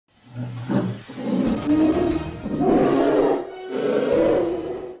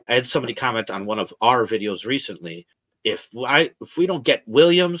I had somebody comment on one of our videos recently. If we don't get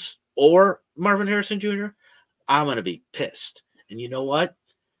Williams or Marvin Harrison Jr., I'm going to be pissed. And you know what?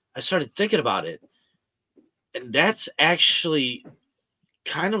 I started thinking about it. And that's actually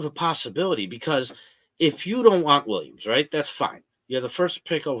kind of a possibility, because if you don't want Williams, right, that's fine. You're the first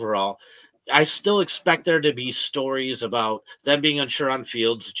pick overall. I still expect there to be stories about them being unsure on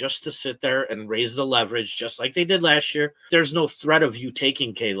Fields just to sit there and raise the leverage just like they did last year. There's no threat of you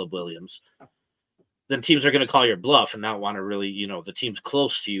taking Caleb Williams. Then teams are going to call your bluff and not want to really, the teams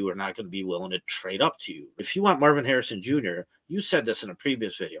close to you are not going to be willing to trade up to you. If you want Marvin Harrison Jr., you said this in a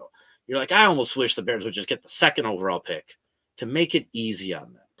previous video. You're like, I almost wish the Bears would just get the second overall pick to make it easy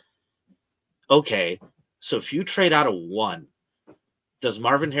on them. Okay, so if you trade out of 1, does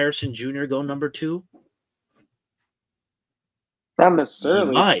Marvin Harrison Jr. go number 2? Not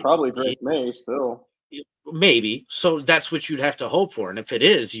necessarily. Probably Drake May still. Maybe. So that's what you'd have to hope for. And if it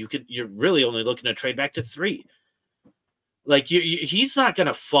is, you're really only looking to trade back to 3. Like he's not going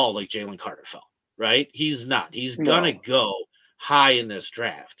to fall like Jalen Carter fell, right? He's not. He's going to go high in this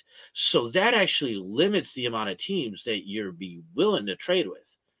draft. So that actually limits the amount of teams that you'd be willing to trade with.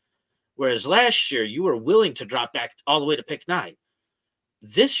 Whereas last year, you were willing to drop back all the way to pick 9.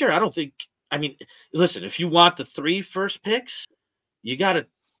 This year, I don't think – I mean, listen, if you want the 3 first picks, you got to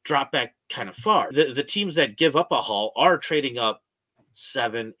drop back kind of far. The teams that give up a haul are trading up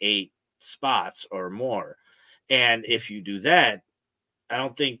 7, 8 spots or more. And if you do that, I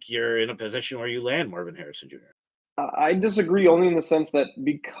don't think you're in a position where you land Marvin Harrison Jr. I disagree only in the sense that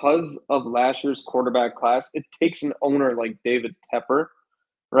because of last year's quarterback class, it takes an owner like David Tepper,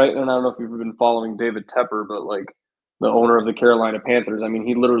 right? And I don't know if you've been following David Tepper, but like the owner of the Carolina Panthers, I mean,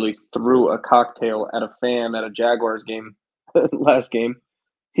 he literally threw a cocktail at a fan at a Jaguars game last game.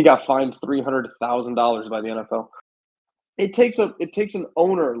 He got fined $300,000 by the NFL. It takes an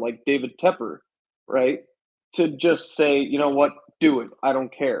owner like David Tepper, right, to just say, you know what, do it. I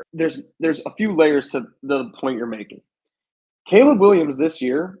don't care. There's a few layers to the point you're making. Caleb Williams this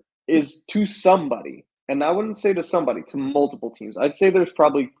year is to somebody, and I wouldn't say to somebody, to multiple teams. I'd say there's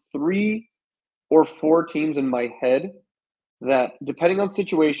probably 3 or 4 teams in my head that, depending on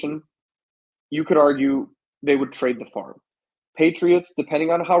situation, you could argue they would trade the farm. Patriots, depending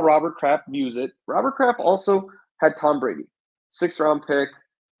on how Robert Kraft views it. Robert Kraft also had Tom Brady, 6th-round pick,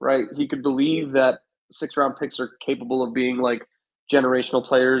 right? He could believe that 6th-round picks are capable of being like generational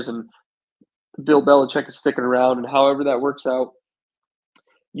players, and Bill Belichick is sticking around, and however that works out.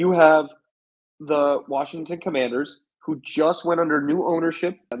 You have the Washington Commanders, who just went under new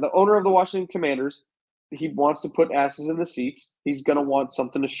ownership. And the owner of the Washington Commanders, he wants to put asses in the seats. He's going to want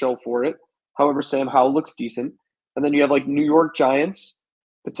something to show for it. However, Sam Howell looks decent. And then you have like New York Giants,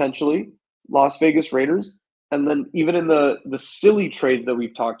 potentially, Las Vegas Raiders, and then even in the silly trades that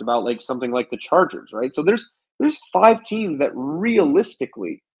we've talked about, like something like the Chargers, right? So there's 5 teams that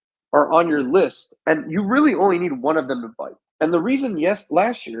realistically are on your list, and you really only need one of them to bite. And the reason, yes,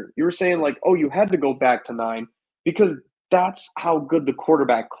 last year, you were saying like, oh, you had to go back to 9 because that's how good the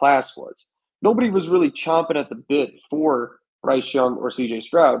quarterback class was. Nobody was really chomping at the bit for Bryce Young or C.J.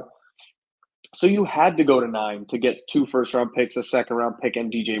 Stroud. So you had to go to 9 to get 2 first-round picks, a 2nd-round pick,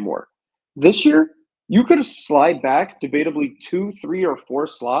 and DJ Moore. This year, you could slide back debatably 2, 3, or 4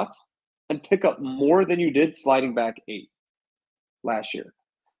 slots and pick up more than you did sliding back 8 last year.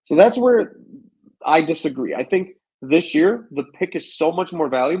 So that's where I disagree. I think this year, the pick is so much more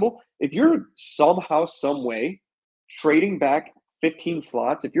valuable. If you're somehow, some way trading back 15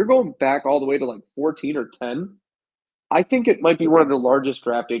 slots, if you're going back all the way to like 14 or 10, I think it might be one of the largest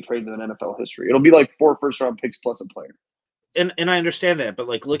draft day trades in NFL history. It'll be like 4 first-round picks plus a player. And I understand that, but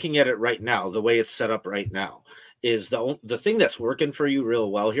like looking at it right now, the way it's set up right now is the thing that's working for you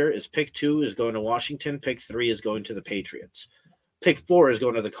real well here is pick 2 is going to Washington, pick 3 is going to the Patriots. Pick 4 is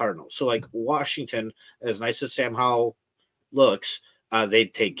going to the Cardinals. So, like, Washington, as nice as Sam Howell looks,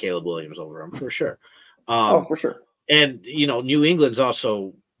 they'd take Caleb Williams over him for sure. For sure. And, New England's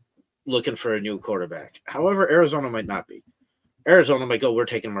also looking for a new quarterback. However, Arizona might not be. Arizona might go, we're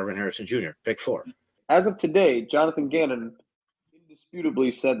taking Marvin Harrison Jr., pick 4. As of today, Jonathan Gannon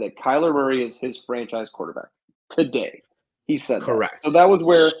indisputably said that Kyler Murray is his franchise quarterback. Today, he said correct. That. So that was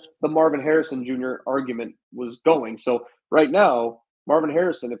where the Marvin Harrison Jr. argument was going. So right now, Marvin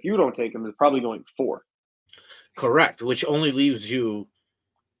Harrison, if you don't take him, is probably going 4. Correct, which only leaves you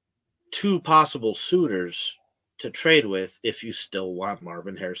 2 possible suitors to trade with if you still want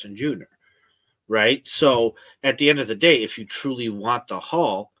Marvin Harrison Jr., right? So at the end of the day, if you truly want the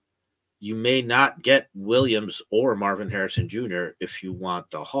haul, you may not get Williams or Marvin Harrison Jr. if you want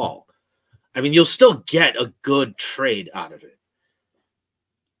the haul. I mean, you'll still get a good trade out of it.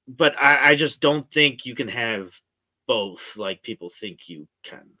 but I just don't think you can have both like people think you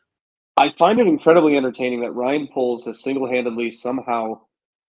can. I find it incredibly entertaining that Ryan Poles has single-handedly somehow,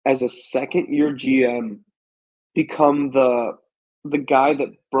 as a second-year GM, become the guy that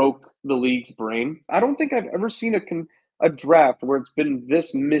broke the league's brain. I don't think I've ever seen a draft where it's been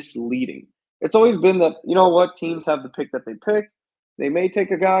this misleading. It's always been that, you know what, teams have the pick that they pick. They may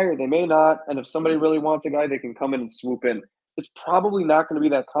take a guy or they may not, and if somebody really wants a guy, they can come in and swoop in. It's probably not going to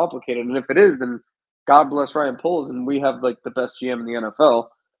be that complicated, and if it is, then God bless Ryan Poles, and we have like the best GM in the NFL.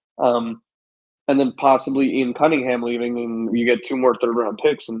 Um, and then possibly Ian Cunningham leaving, and you get 2 more third-round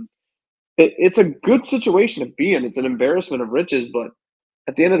picks, and it's a good situation to be in. It's an embarrassment of riches, but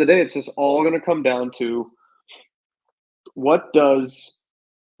at the end of the day, it's just all going to come down to what does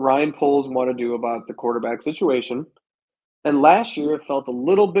Ryan Poles want to do about the quarterback situation. And last year, it felt a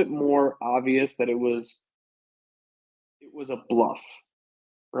little bit more obvious that it was a bluff,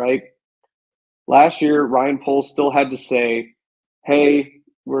 right? Last year, Ryan Poles still had to say, "Hey,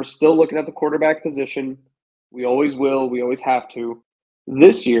 we're still looking at the quarterback position. We always will. We always have to."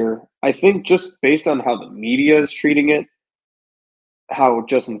 This year, I think just based on how the media is treating it, how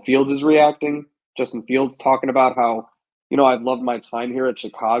Justin Fields is reacting, Justin Fields talking about how, I've loved my time here at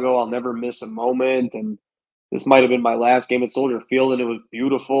Chicago. I'll never miss a moment. And this might have been my last game at Soldier Field and it was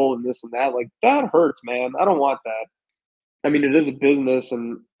beautiful and this and that. Like, that hurts, man. I don't want that. I mean, it is a business,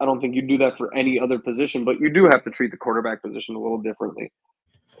 and I don't think you do that for any other position, but you do have to treat the quarterback position a little differently.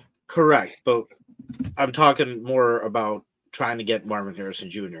 Correct. But I'm talking more about trying to get Marvin Harrison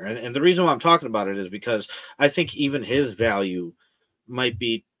Jr. And the reason why I'm talking about it is because I think even his value might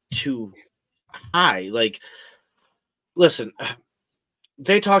be too high. Like, listen,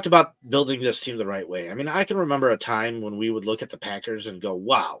 they talked about building this team the right way. I mean, I can remember a time when we would look at the Packers and go,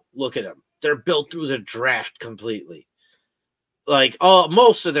 wow, look at them. They're built through the draft completely. Like,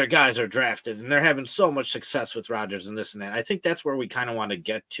 most of their guys are drafted, and they're having so much success with Rodgers and this and that. I think that's where we kind of want to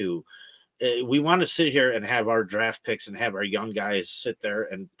get to. We want to sit here and have our draft picks and have our young guys sit there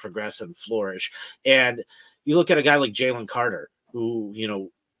and progress and flourish. And you look at a guy like Jalen Carter, who,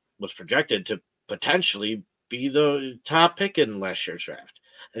 was projected to potentially be the top pick in last year's draft.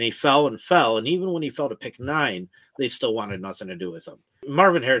 And he fell and fell. And even when he fell to pick 9, they still wanted nothing to do with him.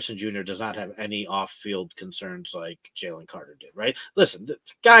 Marvin Harrison Jr. does not have any off-field concerns like Jalen Carter did, right? Listen, the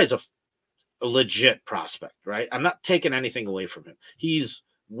guy's a legit prospect, right? I'm not taking anything away from him. He's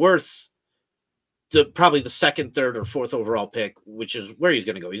worth probably the 2nd, 3rd, or 4th overall pick, which is where he's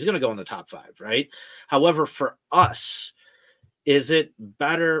going to go. He's going to go in the top 5, right? However, for us, is it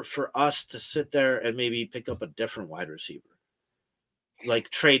better for us to sit there and maybe pick up a different wide receiver?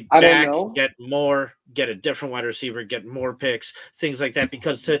 Like trade back, get a different wide receiver, get more picks, things like that.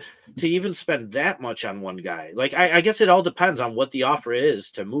 Because to even spend that much on one guy, like I guess it all depends on what the offer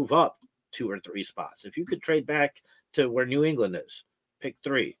is to move up 2 or 3 spots. If you could trade back to where New England is, pick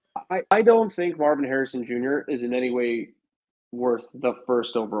 3. I don't think Marvin Harrison Jr. is in any way worth the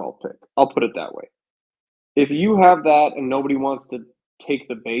 1st overall pick. I'll put it that way. If you have that and nobody wants to take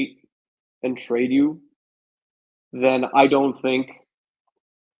the bait and trade you, then I don't think.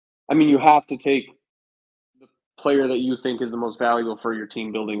 I mean, you have to take the player that you think is the most valuable for your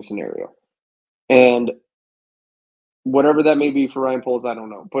team building scenario. And whatever that may be for Ryan Poles, I don't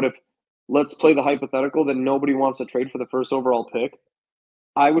know. But if let's play the hypothetical that nobody wants to trade for the 1st overall pick,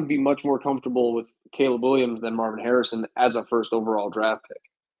 I would be much more comfortable with Caleb Williams than Marvin Harrison as a 1st overall draft pick.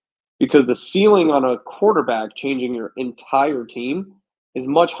 Because the ceiling on a quarterback changing your entire team is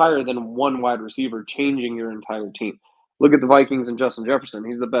much higher than one wide receiver changing your entire team. Look at the Vikings and Justin Jefferson.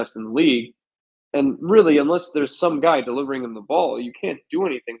 He's the best in the league. And really, unless there's some guy delivering him the ball, you can't do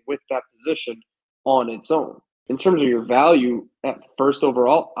anything with that position on its own. In terms of your value at 1st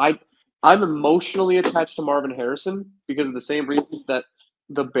overall, I'm emotionally attached to Marvin Harrison because of the same reason that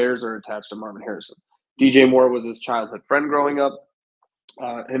the Bears are attached to Marvin Harrison. DJ Moore was his childhood friend growing up.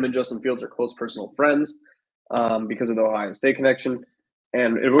 Him and Justin Fields are close personal friends because of the Ohio State connection.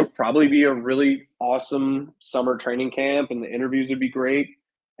 And it would probably be a really awesome summer training camp, and the interviews would be great.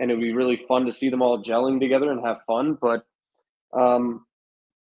 And it would be really fun to see them all gelling together and have fun. But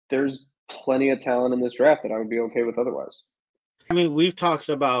there's plenty of talent in this draft that I would be okay with otherwise. I mean, we've talked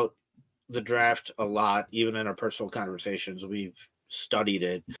about the draft a lot, even in our personal conversations. We've studied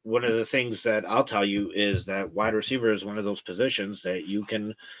it. One of the things that I'll tell you is that wide receiver is one of those positions that you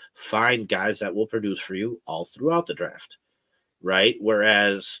can find guys that will produce for you all throughout the draft, right?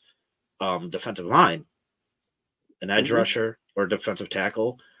 Whereas defensive line, an edge rusher or defensive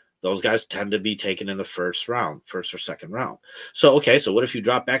tackle, those guys tend to be taken in the 1st round, 1st or 2nd round. So, okay, so what if you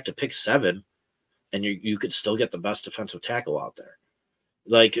drop back to pick 7 and you could still get the best defensive tackle out there?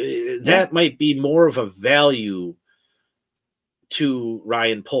 Like that might be more of a value to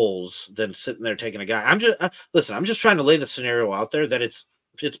Ryan Poles than sitting there taking a guy. I'm just listen. I'm just trying to lay the scenario out there that it's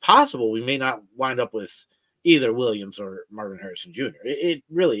possible we may not wind up with either Williams or Marvin Harrison Jr. It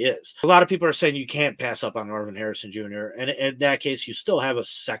really is. A lot of people are saying you can't pass up on Marvin Harrison Jr. And in that case, you still have a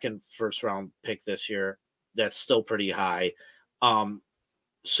second first-round pick this year that's still pretty high.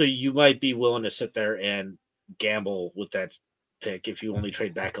 So you might be willing to sit there and gamble with that pick if you only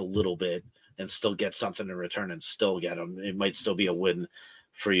trade back a little bit and still get something in return and still get them. It might still be a win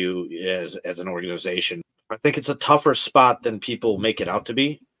for you as an organization. I think it's a tougher spot than people make it out to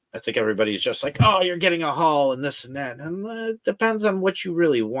be. I think everybody's just like, oh, you're getting a haul and this and that. And it depends on what you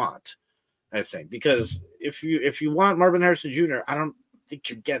really want, I think. Because if you want Marvin Harrison Jr., I don't think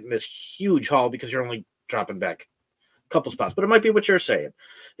you're getting this huge haul because you're only dropping back a couple spots. But it might be what you're saying.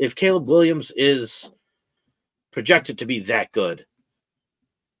 If Caleb Williams is projected to be that good,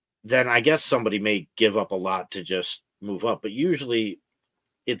 then I guess somebody may give up a lot to just move up. But usually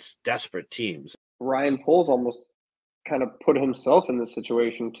it's desperate teams. Ryan Poles almost kind of put himself in this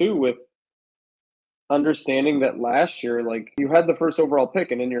situation too, with understanding that last year, like, you had the first overall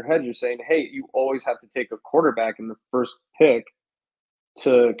pick, and in your head you're saying, hey, you always have to take a quarterback in the first pick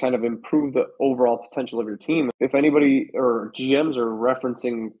to kind of improve the overall potential of your team. If anybody or GMs are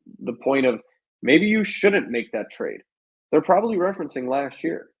referencing the point of maybe you shouldn't make that trade, they're probably referencing last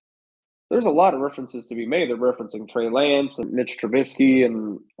year. There's a lot of references to be made. They're referencing Trey Lance and Mitch Trubisky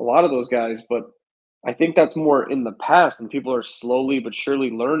and a lot of those guys, but I think that's more in the past, and people are slowly but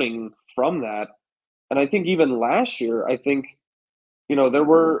surely learning from that. And I think even last year, I think, there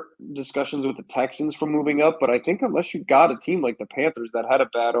were discussions with the Texans for moving up, but I think unless you got a team like the Panthers that had a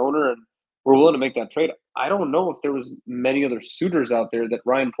bad owner and were willing to make that trade, I don't know if there was many other suitors out there that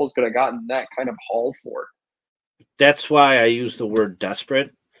Ryan Poles could have gotten that kind of haul for. That's why I use the word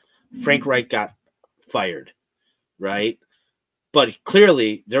desperate. Frank Reich got fired, right? But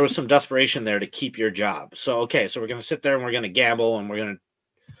clearly there was some desperation there to keep your job. So, okay, so we're going to sit there and we're going to gamble and we're going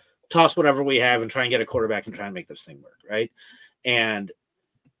to toss whatever we have and try and get a quarterback and try and make this thing work, right? And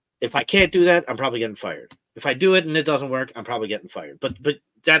if I can't do that, I'm probably getting fired. If I do it and it doesn't work, I'm probably getting fired. But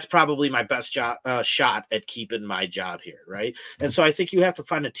that's probably my best shot at keeping my job here, right? And so I think you have to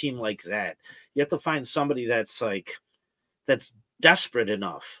find a team like that. You have to find somebody that's desperate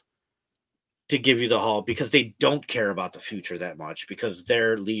enough to give you the haul because they don't care about the future that much because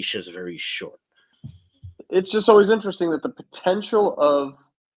their leash is very short. It's just always interesting that the potential of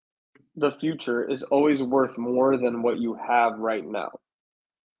the future is always worth more than what you have right now,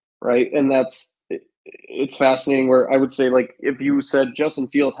 right? And it's fascinating where I would say, like, if you said Justin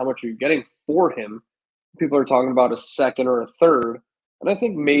Fields, how much are you getting for him? People are talking about a second or a third. And I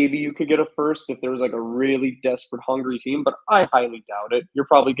think maybe you could get a first if there was like a really desperate, hungry team, but I highly doubt it. You're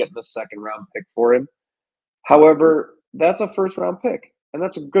probably getting a second round pick for him. However, that's a first round pick, and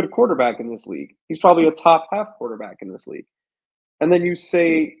that's a good quarterback in this league. He's probably a top half quarterback in this league. And then you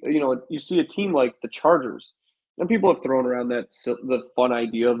say, you see a team like the Chargers, and people have thrown around the fun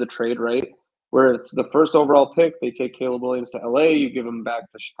idea of the trade, right? Where it's the first overall pick, they take Caleb Williams to LA, you give him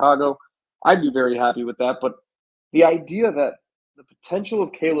back to Chicago. I'd be very happy with that. But the idea that the potential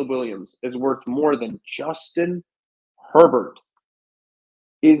of Caleb Williams is worth more than Justin Herbert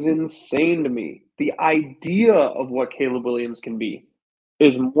is insane to me. The idea of what Caleb Williams can be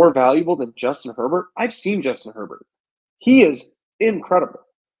is more valuable than Justin Herbert. I've seen Justin Herbert. He is incredible.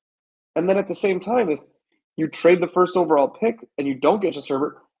 And then at the same time, if you trade the first overall pick and you don't get Justin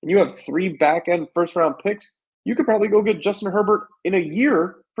Herbert and you have 3 back-end first-round picks, you could probably go get Justin Herbert in a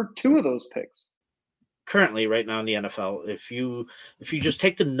year for 2 of those picks. Currently, right now in the NFL, if you just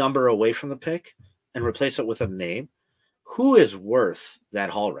take the number away from the pick and replace it with a name, who is worth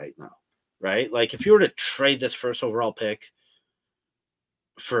that haul right now, right? Like if you were to trade this first overall pick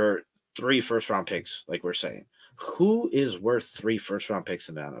for 3 first-round picks, like we're saying, who is worth 3 first-round picks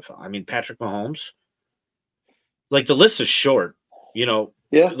in the NFL? I mean, Patrick Mahomes. Like the list is short, Yeah.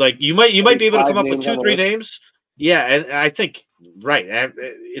 Like you might be able to come up with 2-3 names. Yeah, and I think right,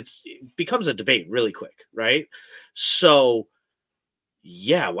 it becomes a debate really quick, right? So,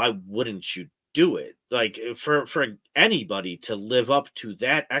 yeah, why wouldn't you do it? Like for anybody to live up to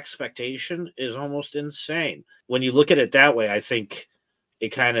that expectation is almost insane. When you look at it that way, I think it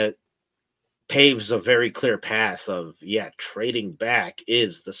kind of paves a very clear path of trading back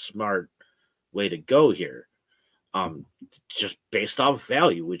is the smart way to go here. Just based off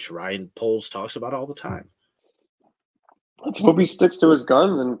value, which Ryan Poles talks about all the time. Let's hope he sticks to his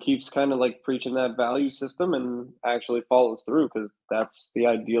guns and keeps kind of like preaching that value system and actually follows through, because that's the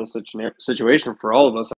ideal situation for all of us.